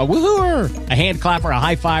 a woohooer, a hand clapper, a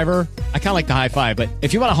high fiver? I kind of like the high five, but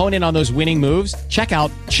if you want to hone in on those winning moves, check out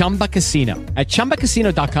Chumba Casino. At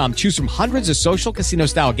ChumbaCasino.com, choose from hundreds of social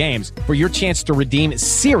casino-style games for your chance to redeem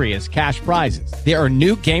serious cash prizes. There are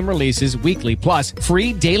new game releases weekly, plus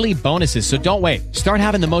free daily bonuses. So don't wait. Start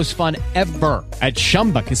having the most fun ever at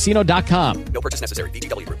ChumbaCasino.com. No purchase necessary.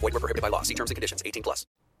 VGW Group. Void where prohibited by law. See terms and conditions. 18 plus.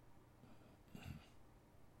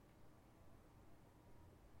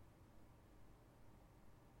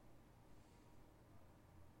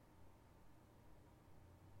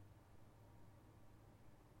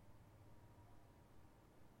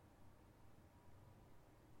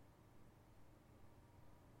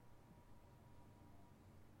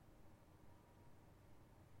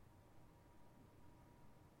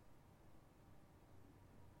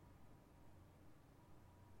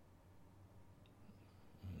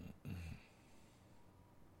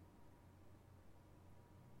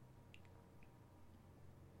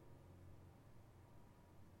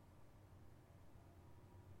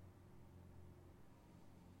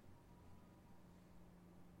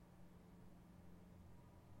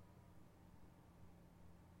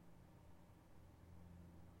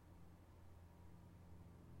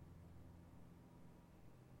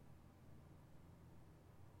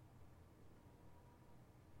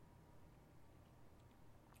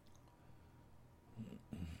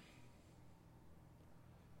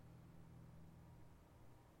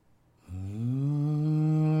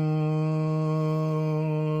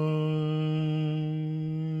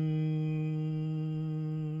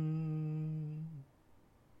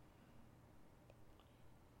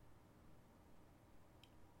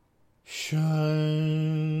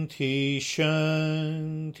 Shanti,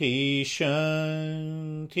 Shanti,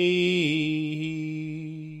 Shanti.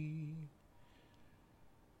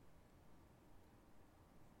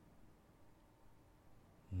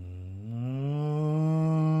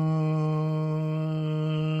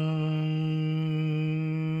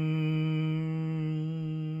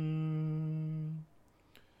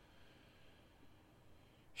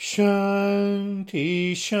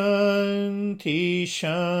 Shanti, Shanti,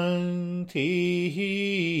 Shanti.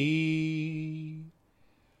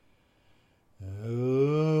 Om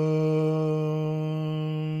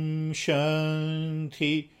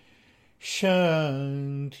Shanti,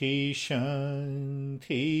 Shanti, Shanti.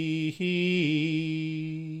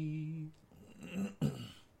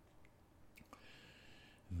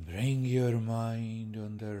 Bring your mind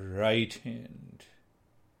on the right hand.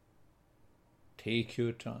 Take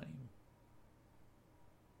your time.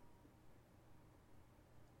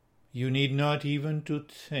 You need not even to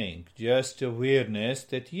think, just awareness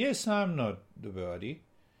that yes, I'm not the body.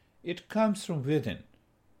 It comes from within.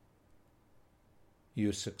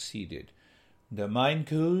 You succeeded. The mind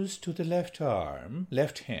goes to the left arm,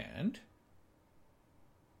 left hand.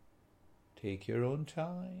 Take your own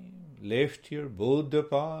time. Lift your both the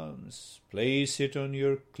palms. Place it on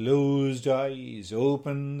your closed eyes.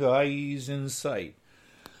 Open the eyes inside.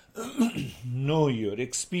 Know your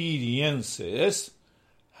experiences.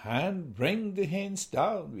 And bring the hands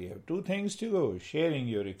down. We have two things to go. Sharing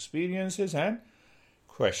your experiences and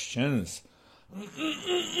questions.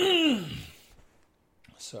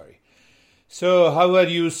 Sorry. So, how are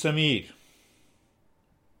you, Samir?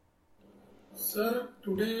 Sir,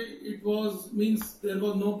 today it means there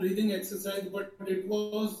was no breathing exercise, but it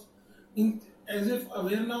was as if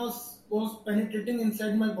awareness was penetrating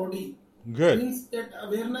inside my body. Good. Means that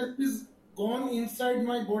awareness is gone inside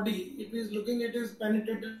my body. It is looking, it is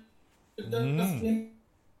penetrated with the skin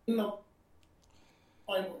of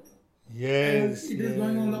my body. Yes. And it is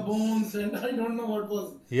going on the bones, and I don't know what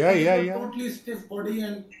was. Yeah. Totally stiff body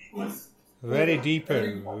and very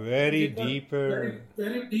deeper. Very deep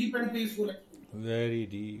and peaceful. Very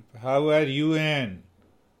deep. How are you, Anne?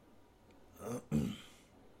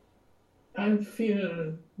 I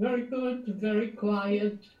feel very good, very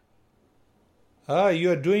quiet.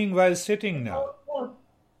 You are doing while sitting now.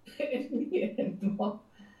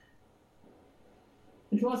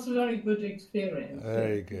 It was a very good experience.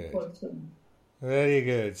 Very good. Very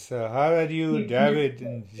good. So how are you, David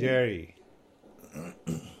and Jerry?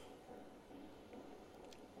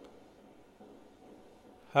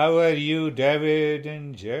 How are you, David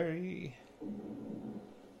and Jerry?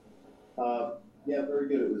 Yeah, very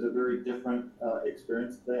good. It was a very different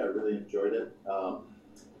experience today. I really enjoyed it.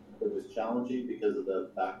 It was challenging because of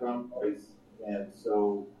the background noise, and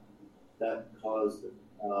so that caused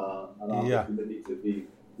an opportunity to be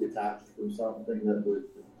detached from something that would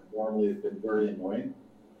normally have been very annoying.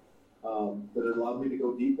 but it allowed me to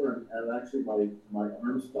go deeper, and actually my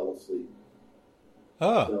arms fell asleep.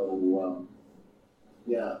 Oh. So,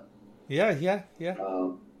 yeah. Yeah.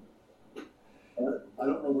 I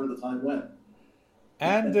don't know where the time went.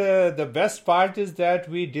 And the best part is that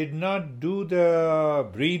we did not do the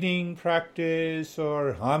breathing practice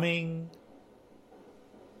or humming.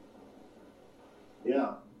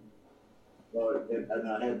 Yeah. Well, and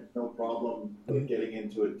I had no problem with getting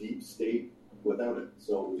into a deep state without it.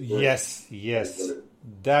 So it was great. Yes.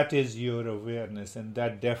 That is your awareness, and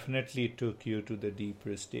that definitely took you to the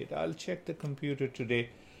deeper state. I'll check the computer today.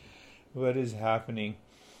 What is happening?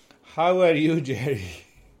 How are you, Jerry?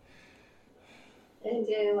 I'm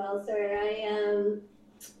doing well, sir. I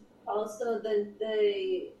also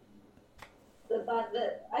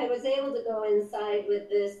I was able to go inside with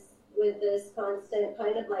this constant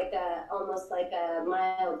kind of like almost like a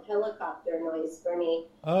mild helicopter noise for me.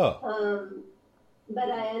 Oh.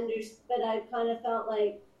 But I kind of felt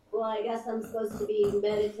like, well, I guess I'm supposed to be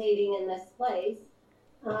meditating in this place.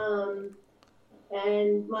 And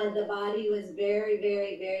the body was very,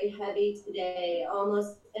 very, very heavy today,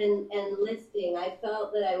 almost and listing. I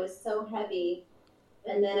felt that I was so heavy,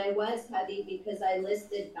 and then I was heavy because I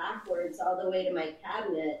listed backwards all the way to my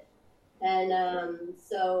cabinet, and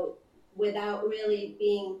so without really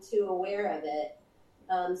being too aware of it.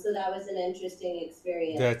 So that was an interesting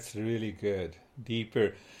experience. That's really good.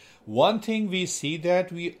 Deeper. One thing we see that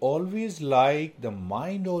the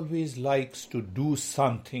mind always likes to do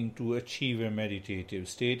something to achieve a meditative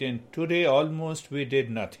state, and today almost we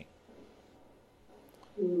did nothing.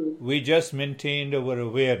 We just maintained our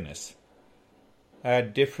awareness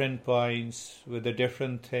at different points with the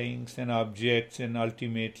different things and objects, and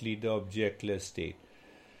ultimately the objectless state.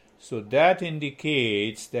 So that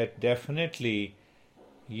indicates that definitely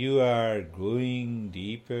you are going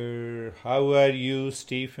deeper. How are you,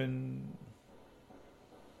 Stephen?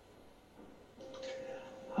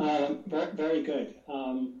 Very good.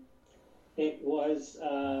 It was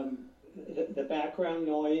the background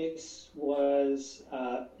noise was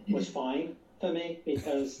fine for me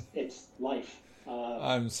because it's life.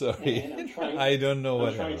 I'm sorry. And I don't know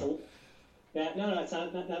what happened. No, it's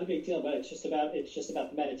not a big deal. But it's just about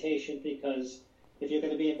the meditation, because if you're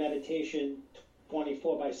going to be in meditation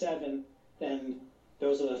 24/7, then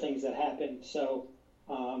those are the things that happen. So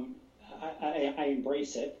I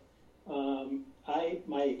embrace it.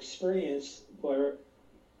 My experience were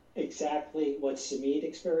exactly what Samid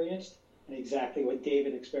experienced and exactly what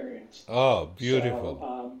David experienced. Oh,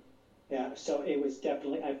 beautiful. So it was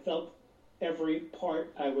definitely, I felt every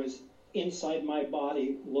part. I was inside my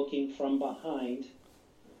body looking from behind.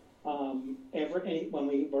 When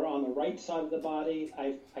we were on the right side of the body,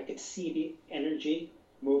 I could see the energy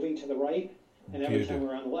moving to the right, and every time we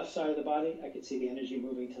were on the left side of the body, I could see the energy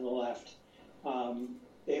moving to the left.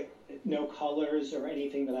 No colors or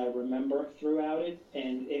anything that I remember throughout it,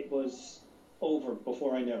 and it was over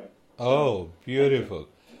before I knew it. Oh, beautiful.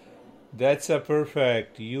 That's a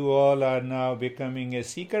perfect. You all are now becoming a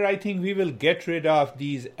seeker. I think we will get rid of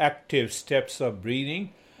these active steps of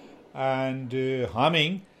breathing and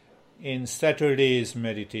humming in Saturday's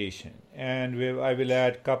meditation. And I will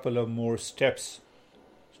add a couple of more steps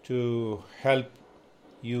to help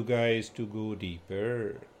you guys to go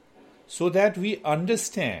deeper, so that we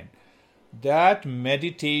understand that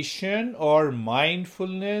meditation or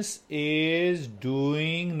mindfulness is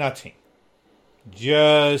doing nothing.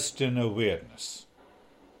 Just an awareness.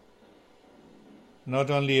 Not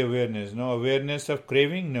only awareness, no awareness of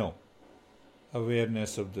craving, no.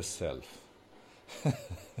 Awareness of the self.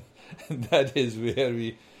 That is where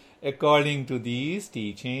we, according to these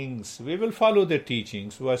teachings, we will follow the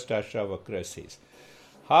teachings, what Ashravakra says.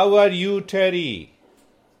 How are you, Terry?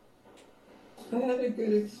 I had a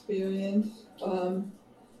good experience.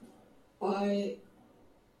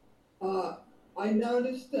 I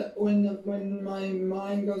noticed that when my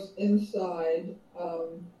mind goes inside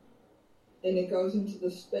and it goes into the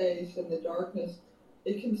space and the darkness,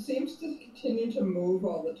 it seems to continue to move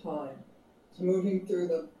all the time. It's moving through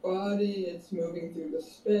the body, it's moving through the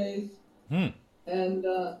space, and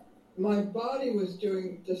my body was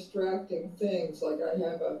doing distracting things. Like I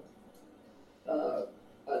have a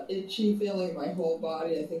itchy feeling in my whole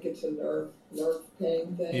body. I think it's a nerve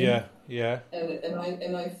pain thing. Yeah.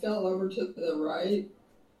 And I fell over to the right,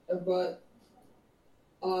 but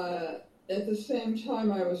at the same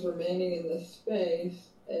time I was remaining in the space,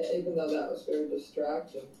 even though that was very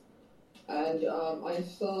distracting. And I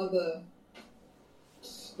saw the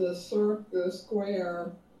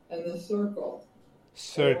square and the circle.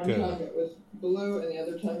 Circle. One time it was blue and the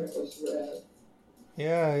other time it was red.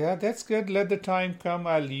 Yeah, that's good. Let the time come.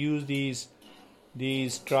 I'll use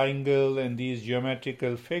these triangle and these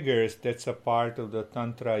geometrical figures. That's a part of the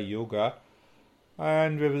Tantra Yoga.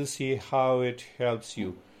 And we will see how it helps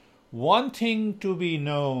you. One thing to be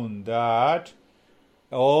known, that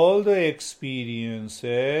all the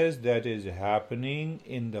experiences that is happening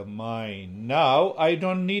in the mind. Now, I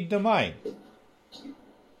don't need the mind.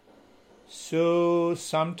 So,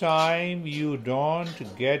 sometimes you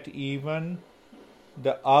don't get even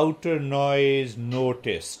the outer noise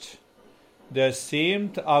noticed. The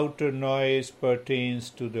same outer noise pertains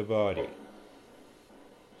to the body.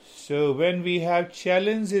 So, when we have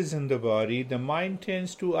challenges in the body, the mind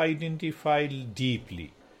tends to identify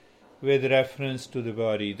deeply with reference to the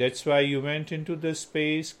body. That's why you went into the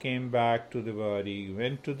space, came back to the body. You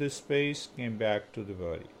went to the space, came back to the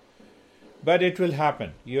body. But it will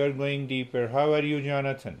happen. You are going deeper. How are you,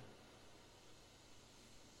 Jonathan?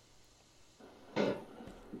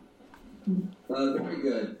 Very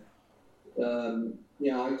good.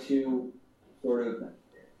 I too sort of,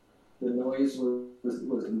 the noise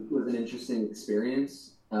was an interesting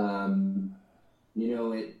experience.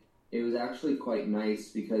 It was actually quite nice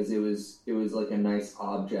because it was like a nice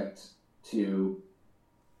object to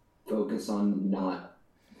focus on, not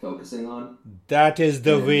focusing on. That is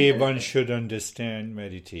the way one should understand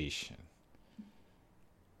meditation.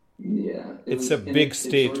 Yeah. It's a big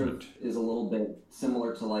statement. It sort of is a little bit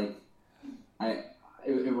similar to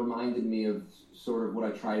it reminded me of sort of what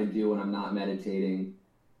I try to do when I'm not meditating,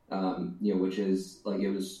 which is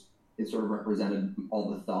it sort of represented all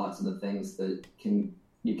the thoughts and the things that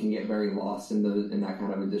you can get very lost in that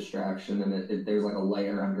kind of a distraction, and there's like a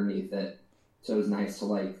layer underneath it. So it's nice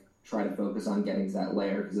to try to focus on getting to that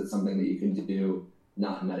layer because it's something that you can do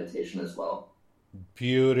not in meditation as well.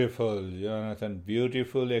 Beautiful, Jonathan.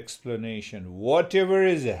 Beautiful explanation. Whatever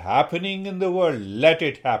is happening in the world, let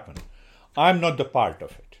it happen. I'm not the part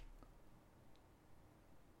of it.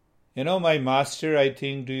 My master, I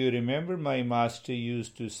think, do you remember my master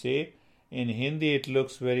used to say, in Hindi it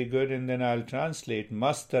looks very good, and then I'll translate,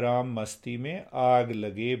 Mastaram masti mein, aag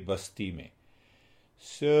lage basti mein.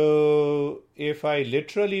 So, if I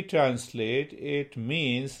literally translate, it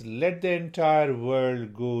means, let the entire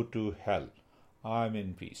world go to hell. I'm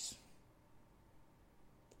in peace.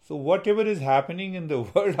 So, whatever is happening in the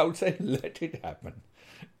world outside, let it happen.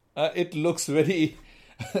 It looks very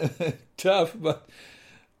tough, but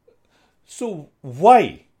so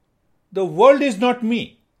why? The world is not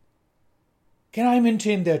me. Can I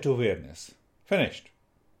maintain that awareness? Finished.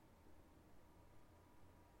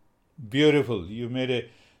 Beautiful. You made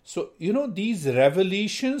it. So, these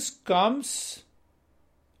revelations comes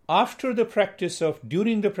during the practice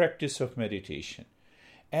of meditation.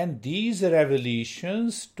 And these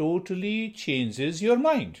revelations totally changes your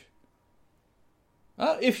mind.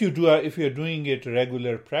 If you're doing it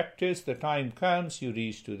regular practice, the time comes, you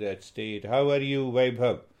reach to that state. How are you,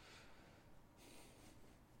 Vaibhav?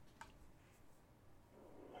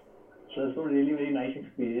 So it was really very nice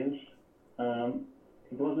experience.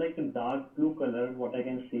 It was like a dark blue color, what I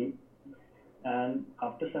can see. And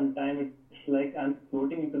after some time, it's like I'm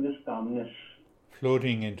floating into this calmness.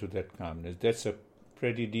 Floating into that calmness. That's a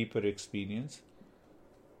pretty deeper experience.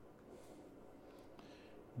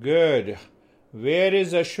 Good. Where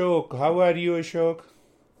is Ashok? How are you, Ashok?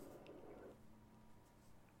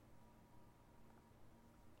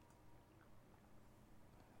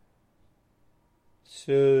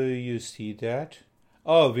 So you see that?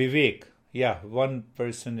 Oh, Vivek. Yeah, one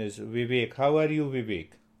person is Vivek. How are you,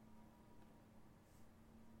 Vivek?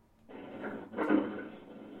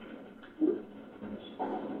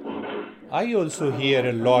 I also hear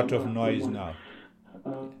a lot of noise now.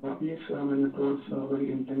 Yes, it was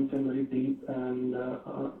very intense and very deep, and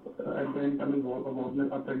at the end,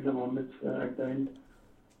 after the moments at the end.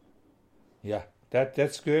 Yeah,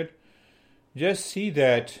 that's good. Just see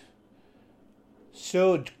that.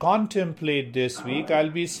 So contemplate this week.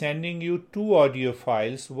 I'll be sending you 2 audio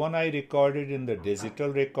files. One I recorded in the digital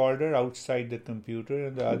recorder outside the computer,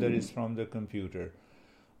 and the other is from the computer.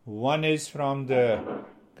 One is from the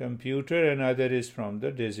computer, and other is from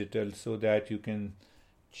the digital, so that you can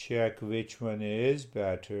check which one is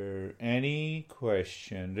better. Any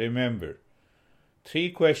question? Remember,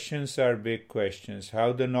 3 questions are big questions.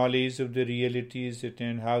 How the knowledge of the reality is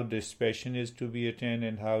attained, how dispassion is to be attained,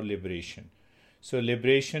 and how liberation. So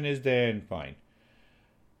liberation is the end point.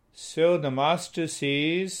 So the master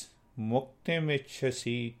says, Muktim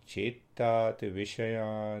ichhasi chetat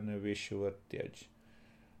vishayan vishwatyaj.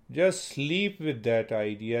 Just sleep with that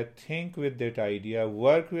idea, think with that idea,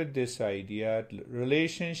 work with this idea,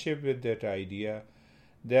 relationship with that idea,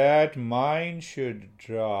 that mind should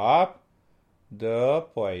drop the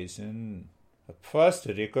poison. First,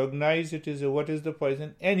 recognize it is what is the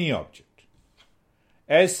poison? Any object.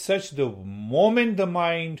 As such, the moment the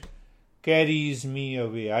mind carries me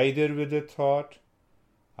away, either with a thought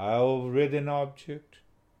or with an object,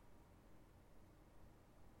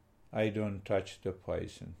 I don't touch the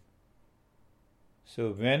poison.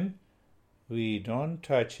 So when we don't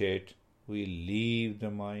touch it, we leave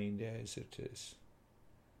the mind as it is.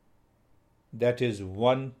 That is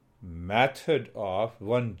one method of,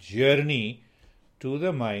 one journey to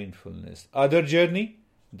the mindfulness. Other journey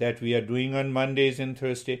that we are doing on Mondays and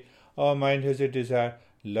Thursday, our mind has a desire,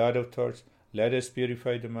 lot of thoughts, let us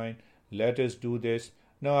purify the mind, let us do this,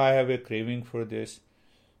 now I have a craving for this.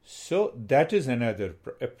 So that is another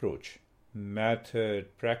approach.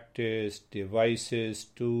 Method, practice, devices,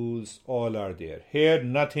 tools, all are there. Here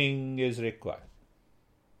nothing is required.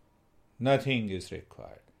 Nothing is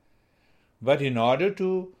required. But in order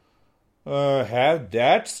to have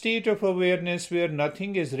that state of awareness where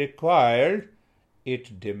nothing is required,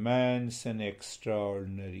 it demands an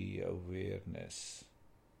extraordinary awareness.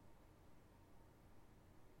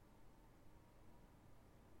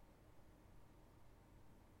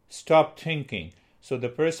 Stop thinking. So the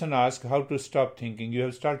person asks how to stop thinking. You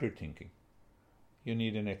have started thinking. You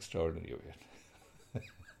need an extraordinary awareness.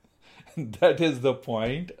 That is the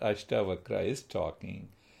point Ashtavakra is talking.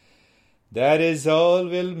 That is all.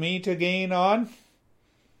 We'll meet again on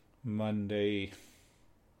Monday.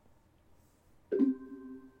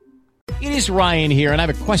 It is Ryan here, and I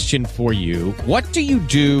have a question for you. What do you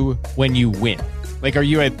do when you win? Like, are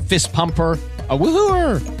you a fist pumper, a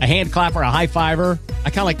woohooer, a hand clapper, a high fiver? I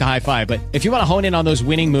kind of like the high five, but if you want to hone in on those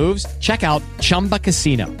winning moves, check out Chumba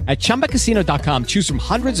Casino. At ChumbaCasino.com, choose from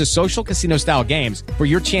hundreds of social casino-style games for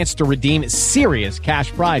your chance to redeem serious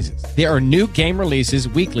cash prizes. There are new game releases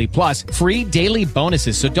weekly, plus free daily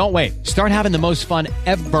bonuses, so don't wait. Start having the most fun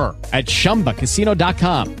ever at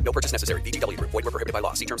ChumbaCasino.com. No purchase necessary. VGW. Void where prohibited by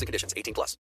law. See terms and conditions. 18+.